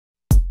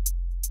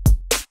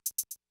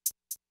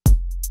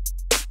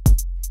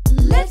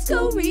let's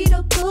go read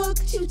a book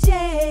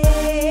today.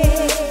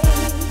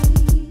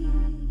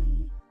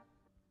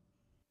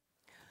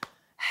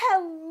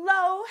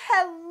 Hello,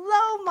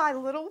 hello, my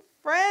little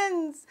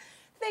friends.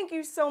 Thank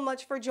you so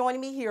much for joining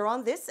me here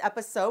on this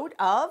episode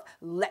of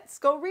Let's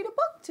Go Read a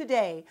Book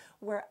Today,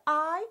 where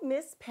I,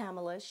 Miss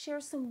Pamela,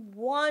 share some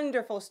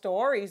wonderful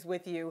stories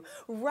with you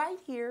right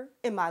here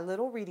in my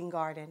little reading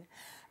garden.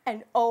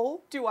 And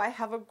oh, do I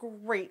have a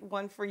great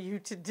one for you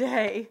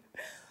today.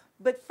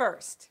 But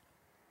first,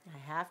 I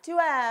have to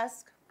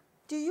ask,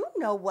 do you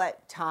know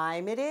what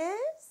time it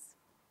is?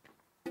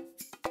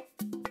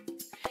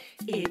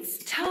 It's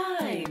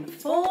time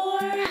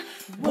for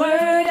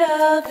Word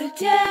of the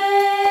Day.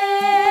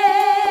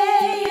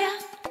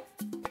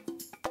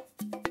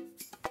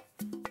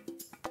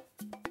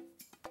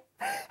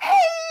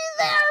 Hey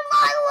there,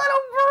 my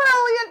little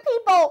brilliant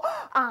people!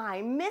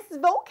 I'm Miss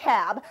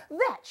Vocab,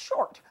 that's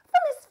short for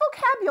Miss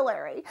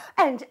Vocabulary,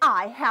 and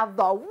I have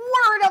the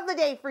Word of the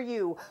Day for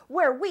you,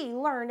 where we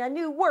learn a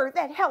new word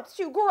that helps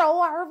to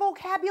grow our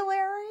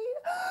vocabulary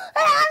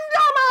and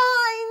our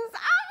minds. Ow!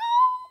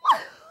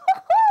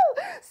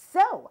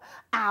 So,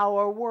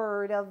 our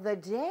word of the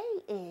day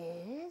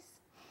is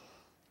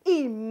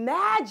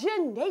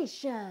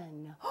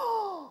imagination.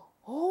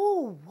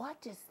 Oh,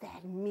 what does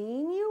that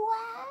mean, you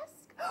ask?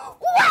 Well,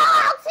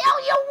 I'll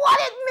tell you what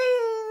it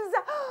means.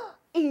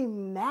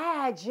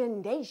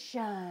 Imagination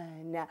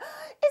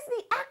is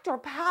the act or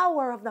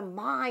power of the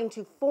mind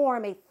to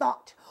form a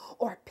thought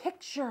or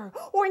picture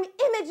or an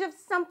image of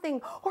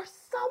something or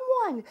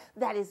someone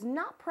that is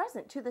not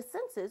present to the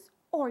senses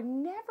or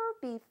never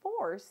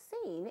before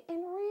seen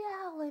in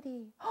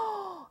reality.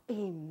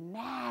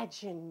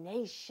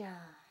 Imagination.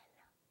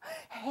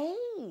 Hey,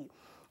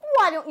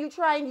 why don't you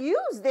try and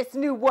use this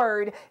new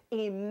word,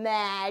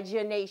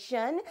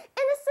 imagination, in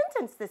a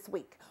sentence this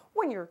week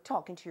when you're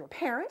talking to your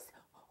parents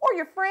or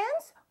your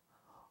friends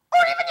or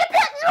even your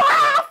pet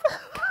giraffe?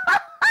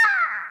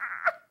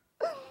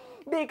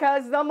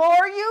 Because the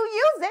more you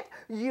use it,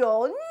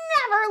 you'll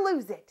never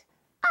lose it.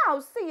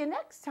 I'll see you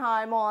next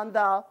time on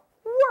the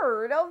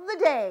Word of the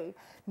Day.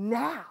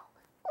 Now,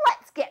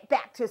 let's get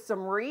back to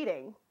some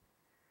reading.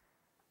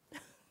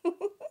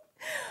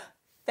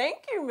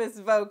 Thank you, Miss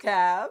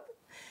Vocab.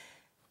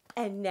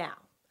 And now,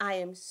 I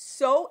am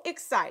so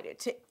excited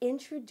to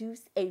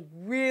introduce a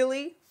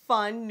really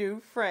fun new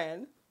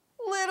friend,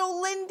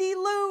 little Lindy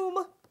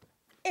Loom,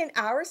 in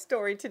our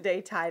story today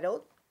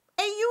titled,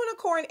 A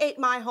Unicorn Ate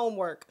My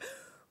Homework,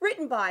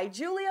 written by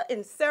Julia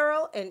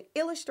Inserro and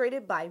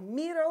illustrated by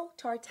Miro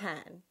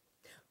Tartan.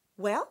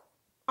 Well,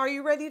 are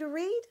you ready to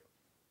read?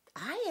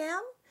 I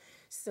am.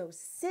 So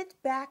sit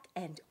back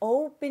and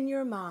open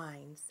your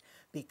minds,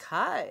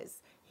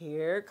 because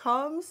here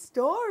comes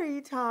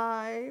story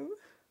time.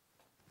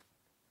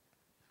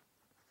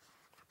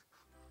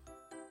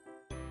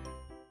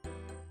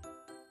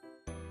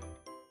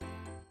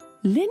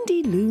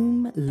 Lindy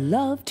Loom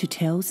loved to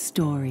tell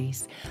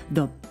stories.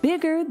 The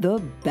bigger, the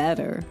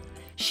better.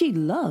 She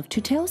loved to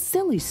tell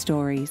silly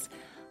stories.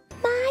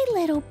 My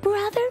little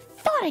brother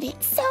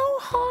farted so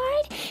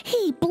hard,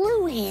 he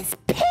blew his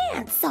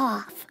pants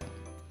off.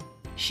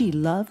 She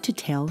loved to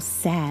tell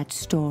sad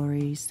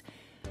stories.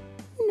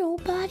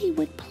 Nobody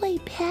would play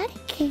patty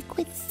cake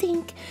with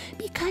Zinc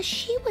because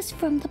she was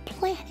from the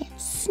planet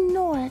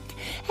Snork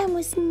and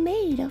was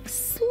made of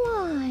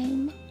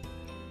slime.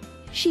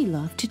 She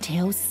loved to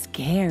tell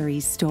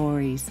scary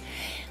stories.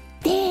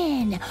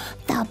 Then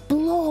the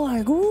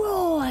Blorg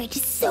roared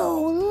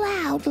so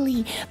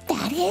loudly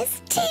that his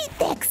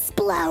teeth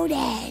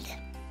exploded.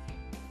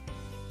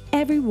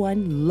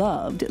 Everyone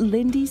loved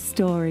Lindy's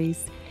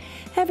stories.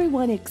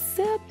 Everyone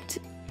except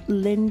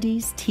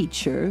Lindy's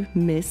teacher,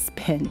 Miss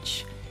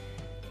Pinch.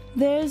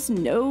 There's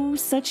no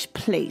such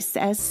place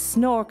as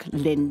Snork,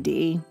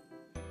 Lindy.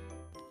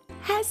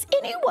 Has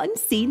anyone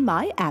seen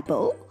my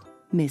apple?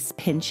 Miss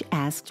Pinch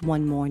asked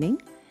one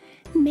morning.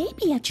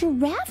 Maybe a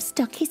giraffe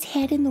stuck his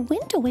head in the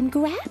window and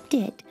grabbed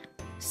it,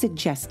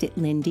 suggested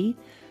Lindy.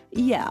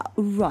 Yeah,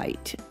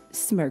 right,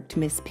 smirked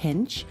Miss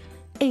Pinch.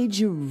 A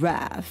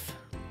giraffe.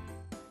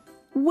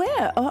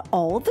 Where are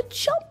all the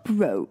jump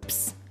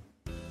ropes?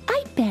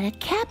 I bet a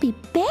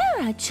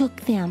capybara took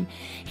them.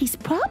 He's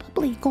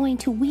probably going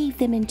to weave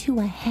them into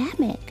a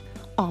hammock,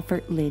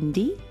 offered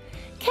Lindy.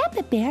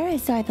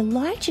 Capybaras are the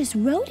largest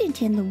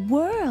rodent in the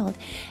world,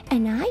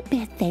 and I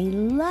bet they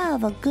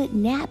love a good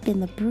nap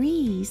in the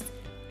breeze.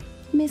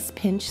 Miss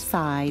Pinch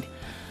sighed.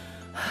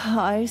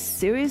 I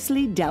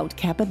seriously doubt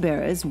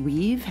capybaras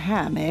weave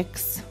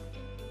hammocks.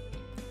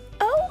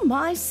 Oh,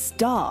 my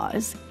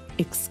stars,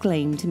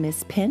 exclaimed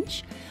Miss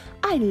Pinch.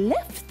 I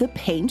left the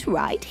paint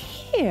right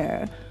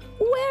here.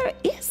 Where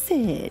is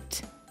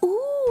it?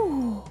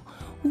 Ooh,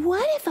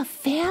 what if a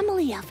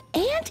family of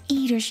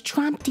anteaters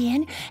trumped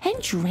in and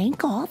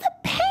drank all the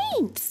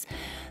paints?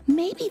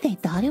 Maybe they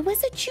thought it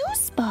was a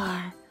juice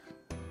bar.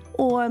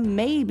 Or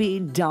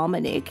maybe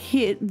Dominic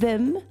hit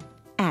them,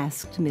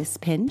 asked Miss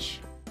Pinch.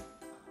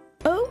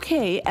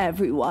 Okay,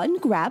 everyone,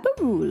 grab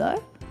a ruler.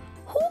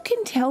 Who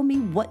can tell me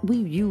what we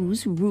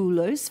use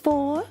rulers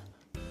for?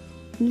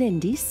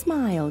 Lindy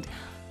smiled.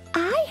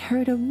 I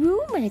heard a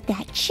rumor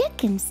that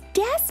chickens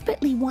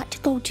desperately want to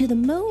go to the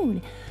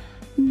moon.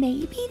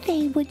 Maybe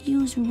they would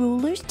use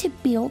rulers to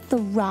build the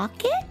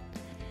rocket?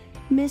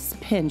 Miss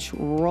Pinch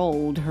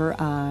rolled her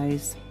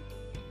eyes.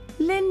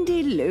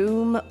 Lindy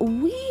Loom,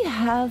 we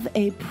have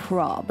a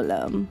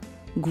problem,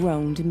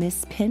 groaned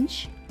Miss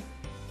Pinch.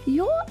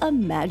 Your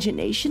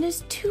imagination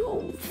is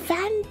too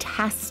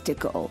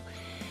fantastical.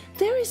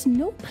 There is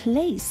no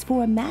place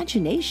for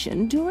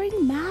imagination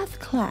during math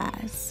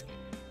class.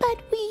 But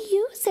we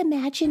use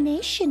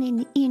imagination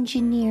in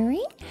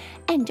engineering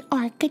and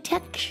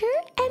architecture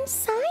and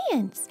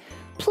science,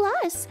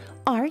 plus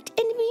art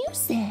and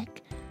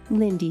music,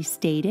 Lindy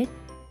stated.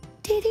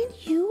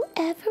 Didn't you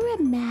ever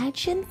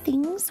imagine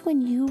things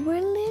when you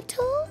were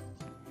little?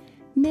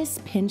 Miss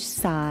Pinch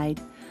sighed.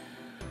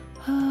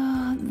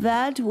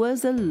 That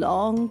was a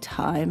long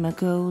time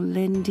ago,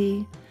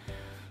 Lindy.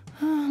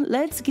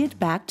 Let's get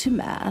back to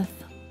math.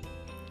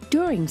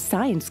 During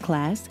science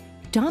class,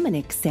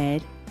 Dominic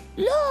said,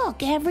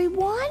 Look,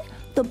 everyone,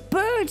 the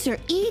birds are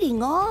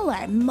eating all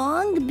our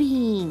mung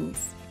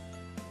beans.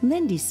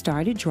 Lindy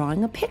started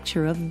drawing a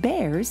picture of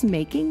bears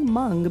making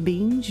mung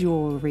bean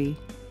jewelry.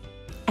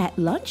 At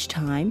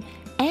lunchtime,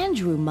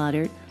 Andrew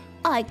muttered,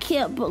 I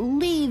can't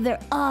believe they're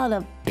out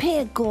of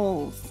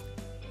pickles.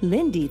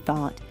 Lindy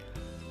thought,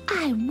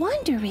 I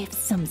wonder if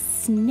some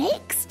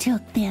snakes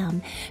took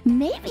them.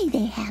 Maybe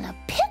they had a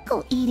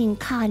pickle eating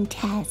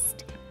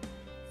contest.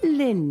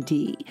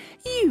 Lindy,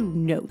 you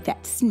know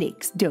that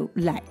snakes don't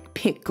like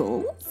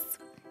pickles,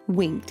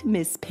 winked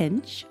Miss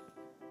Pinch.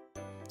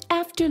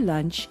 After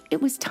lunch,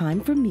 it was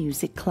time for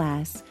music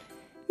class.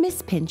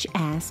 Miss Pinch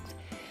asked,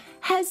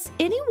 Has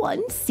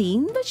anyone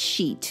seen the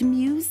sheet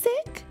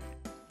music?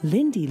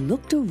 Lindy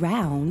looked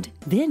around,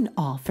 then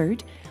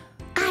offered,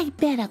 I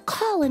bet a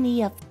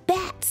colony of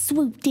bats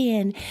swooped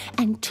in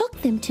and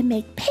took them to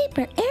make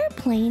paper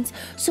airplanes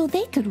so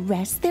they could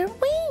rest their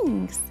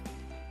wings.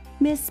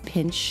 Miss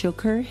Pinch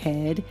shook her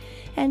head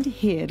and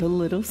hid a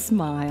little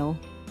smile.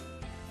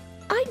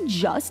 I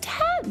just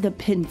had the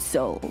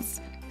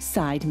pencils,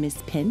 sighed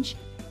Miss Pinch.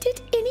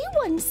 Did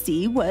anyone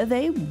see where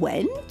they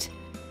went?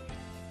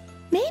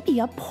 Maybe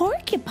a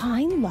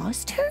porcupine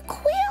lost her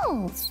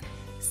quills,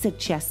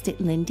 suggested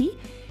Lindy.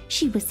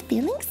 She was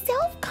feeling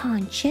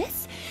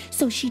self-conscious,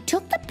 so she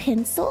took the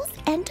pencils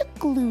and a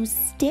glue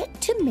stick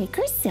to make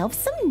herself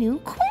some new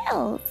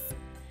quills.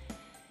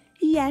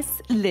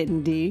 Yes,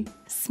 Lindy,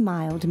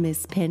 smiled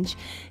Miss Pinch.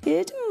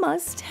 It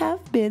must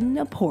have been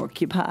a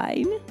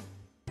porcupine.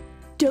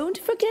 Don't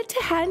forget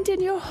to hand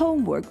in your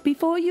homework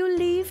before you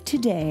leave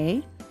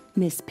today,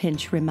 Miss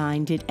Pinch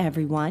reminded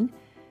everyone.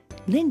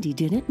 Lindy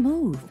didn't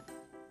move.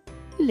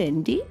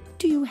 Lindy,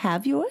 do you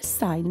have your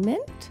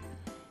assignment?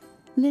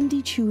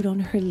 Lindy chewed on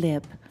her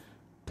lip.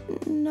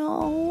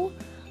 No,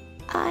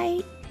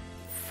 I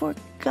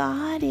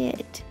forgot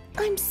it.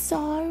 I'm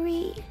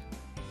sorry.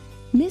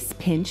 Miss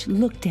Pinch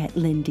looked at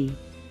Lindy.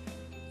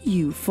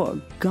 You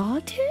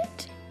forgot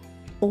it?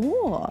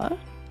 Or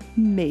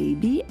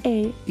maybe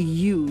a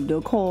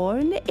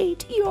unicorn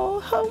ate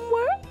your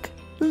homework?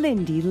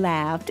 Lindy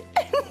laughed.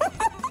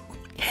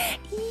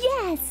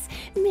 Yes,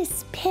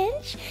 Miss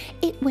Pinch,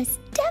 it was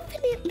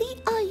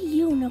definitely a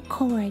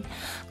unicorn.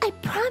 I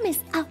promise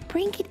I'll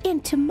bring it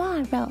in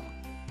tomorrow.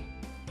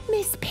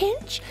 Miss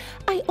Pinch,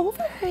 I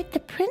overheard the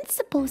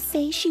principal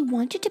say she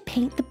wanted to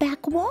paint the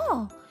back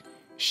wall.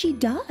 She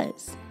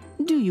does.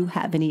 Do you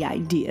have any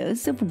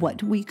ideas of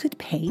what we could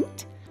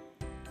paint?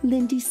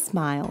 Lindy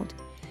smiled.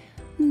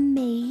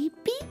 Maybe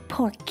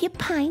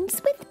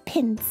porcupines with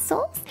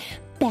pencils,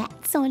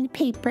 bats on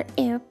paper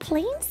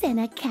airplanes, and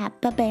a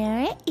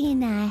capybara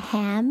in a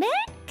hammock?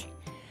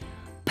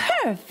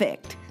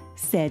 Perfect,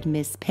 said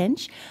Miss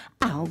Pinch.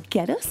 I'll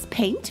get us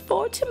paint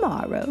for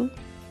tomorrow.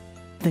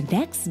 The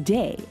next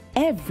day,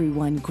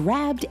 everyone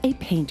grabbed a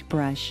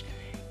paintbrush.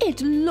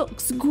 It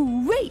looks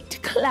great,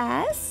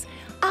 class.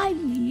 I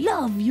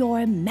love your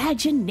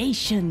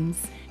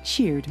imaginations,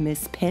 cheered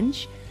Miss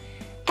Pinch.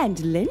 And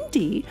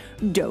Lindy,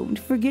 don't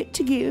forget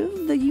to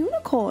give the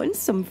unicorn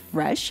some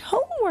fresh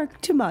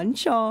homework to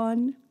munch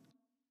on.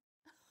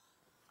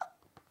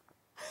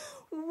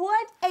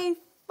 What a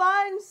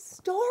fun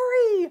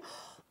story!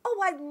 Oh,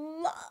 I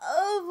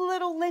love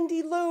little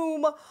Lindy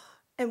Loom.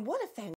 And what a fantastic